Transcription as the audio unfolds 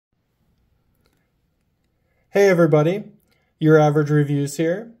Hey everybody, your average reviews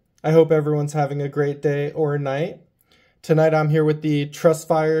here. I hope everyone's having a great day or night. Tonight I'm here with the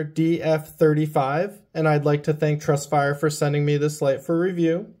Trustfire DF35, and I'd like to thank Trustfire for sending me this light for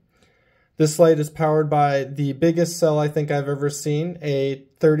review. This light is powered by the biggest cell I think I've ever seen, a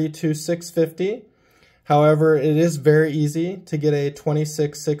 32650. However, it is very easy to get a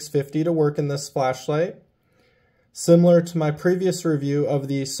 26650 to work in this flashlight. Similar to my previous review of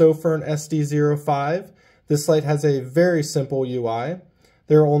the Sofern SD05, this light has a very simple UI.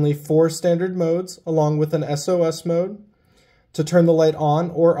 There are only 4 standard modes along with an SOS mode. To turn the light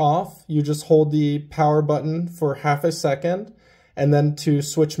on or off, you just hold the power button for half a second, and then to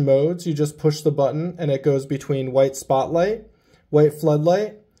switch modes, you just push the button and it goes between white spotlight, white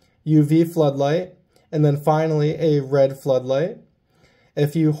floodlight, UV floodlight, and then finally a red floodlight.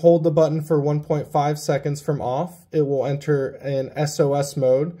 If you hold the button for 1.5 seconds from off, it will enter an SOS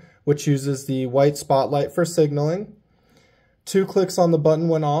mode, which uses the white spotlight for signaling. 2 clicks on the button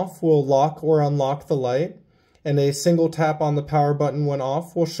when off will lock or unlock the light, and a single tap on the power button when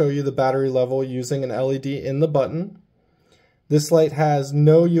off will show you the battery level using an LED in the button. This light has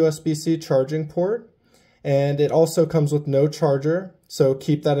no USB-C charging port, and it also comes with no charger, so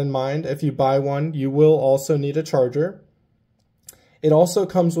keep that in mind. If you buy one, you will also need a charger. It also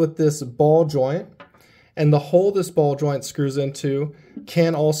comes with this ball joint, and the hole this ball joint screws into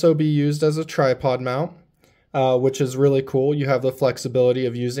can also be used as a tripod mount, which is really cool. You have the flexibility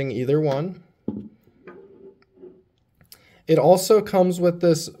of using either one. It also comes with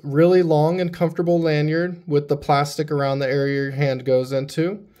this really long and comfortable lanyard with the plastic around the area your hand goes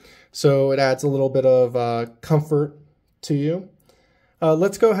into, so it adds a little bit of comfort to you.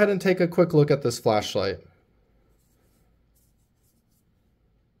 Let's go ahead and take a quick look at this flashlight.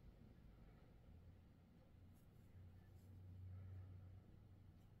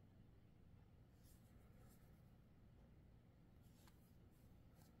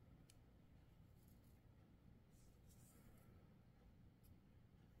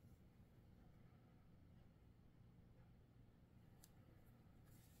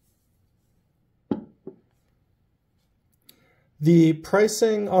 The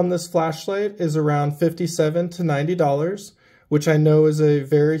pricing on this flashlight is around $57 to $90, which I know is a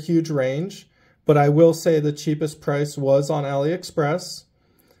very huge range, but I will say the cheapest price was on AliExpress.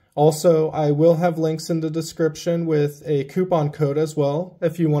 Also, I will have links in the description with a coupon code as well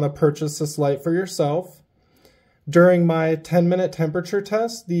if you want to purchase this light for yourself. During my 10-minute temperature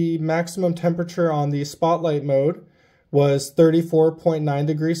test, the maximum temperature on the spotlight mode was 34.9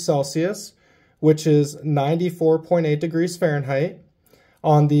 degrees Celsius, which is 94.8 degrees Fahrenheit.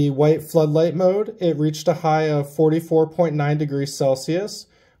 On the white floodlight mode, it reached a high of 44.9 degrees Celsius,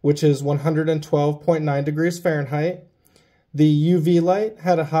 which is 112.9 degrees Fahrenheit. The UV light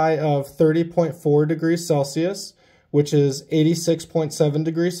had a high of 30.4 degrees Celsius, which is 86.7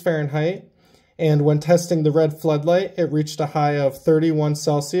 degrees Fahrenheit. And when testing the red floodlight, it reached a high of 31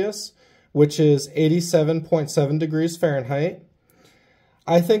 Celsius, which is 87.7 degrees Fahrenheit.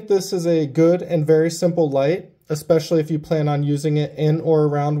 I think this is a good and very simple light, especially if you plan on using it in or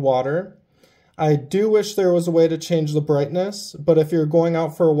around water. I do wish there was a way to change the brightness, but if you're going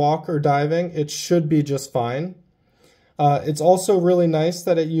out for a walk or diving, it should be just fine. It's also really nice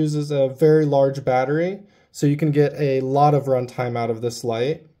that it uses a very large battery, so you can get a lot of runtime out of this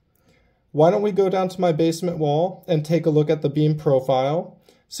light. Why don't we go down to my basement wall and take a look at the beam profile,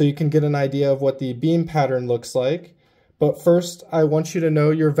 so you can get an idea of what the beam pattern looks like. But first, I want you to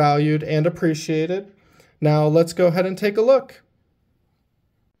know you're valued and appreciated. Now let's go ahead and take a look.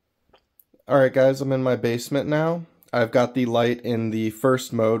 Alright guys, I'm in my basement now. I've got the light in the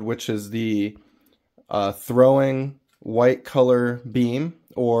first mode, which is the throwing white color beam,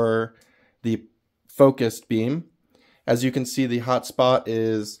 or the focused beam. As you can see, the hotspot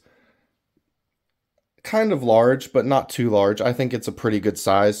is kind of large, but not too large. I think it's a pretty good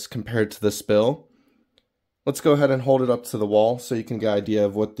size compared to the spill. Let's go ahead and hold it up to the wall so you can get an idea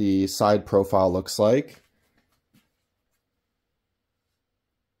of what the side profile looks like.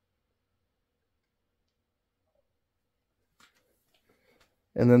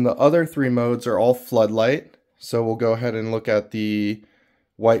 And then the other 3 modes are all floodlight. So we'll go ahead and look at the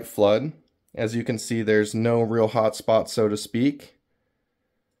white flood. As you can see, there's no real hot spot, so to speak.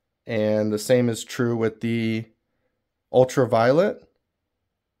 And the same is true with the ultraviolet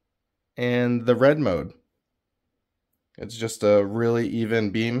and the red mode. It's just a really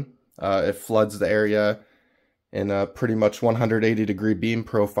even beam. It floods the area in a pretty much 180 degree beam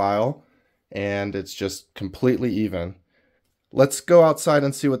profile, and it's just completely even. Let's go outside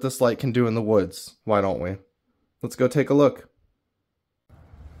and see what this light can do in the woods. Why don't we? Let's go take a look.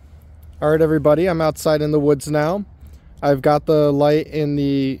 All right, everybody, I'm outside in the woods now. I've got the light in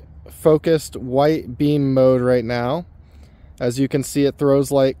the focused white beam mode right now. As you can see, it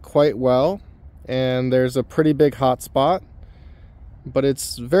throws light quite well, and there's a pretty big hot spot, but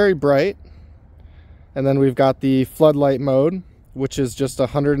it's very bright. And then we've got the floodlight mode, which is just a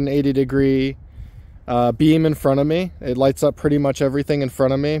 180-degree beam in front of me. It lights up pretty much everything in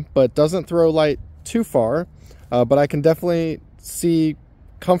front of me, but doesn't throw light too far, but I can definitely see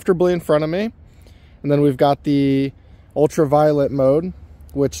comfortably in front of me. And then we've got the ultraviolet mode,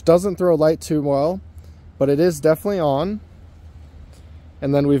 which doesn't throw light too well, but it is definitely on.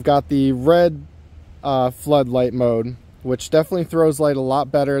 And then we've got the red floodlight mode, which definitely throws light a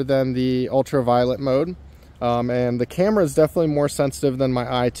lot better than the ultraviolet mode. And the camera is definitely more sensitive than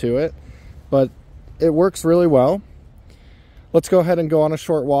my eye to it, but it works really well. Let's go ahead and go on a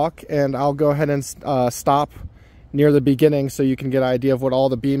short walk, and I'll go ahead and stop near the beginning so you can get an idea of what all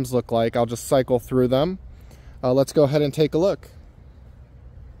the beams look like. I'll just cycle through them. Let's go ahead and take a look.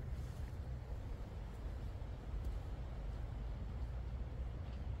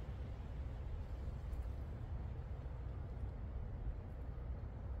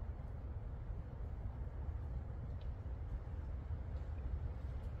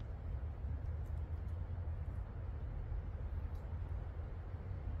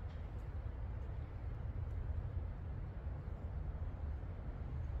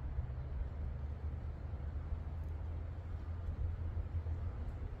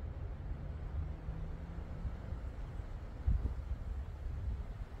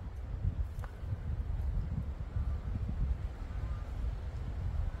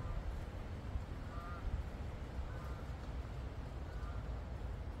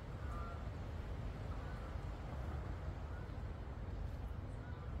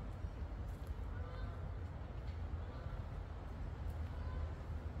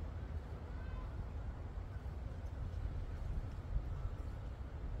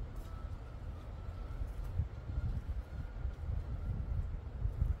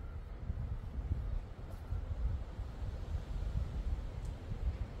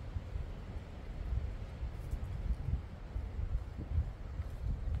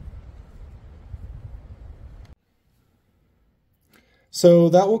 So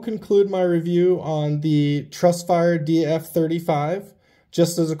that will conclude my review on the Trustfire DF35.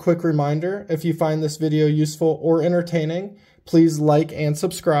 Just as a quick reminder, if you find this video useful or entertaining, please like and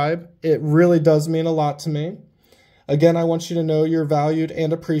subscribe. It really does mean a lot to me. Again, I want you to know you're valued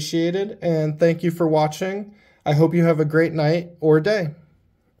and appreciated, and thank you for watching. I hope you have a great night or day.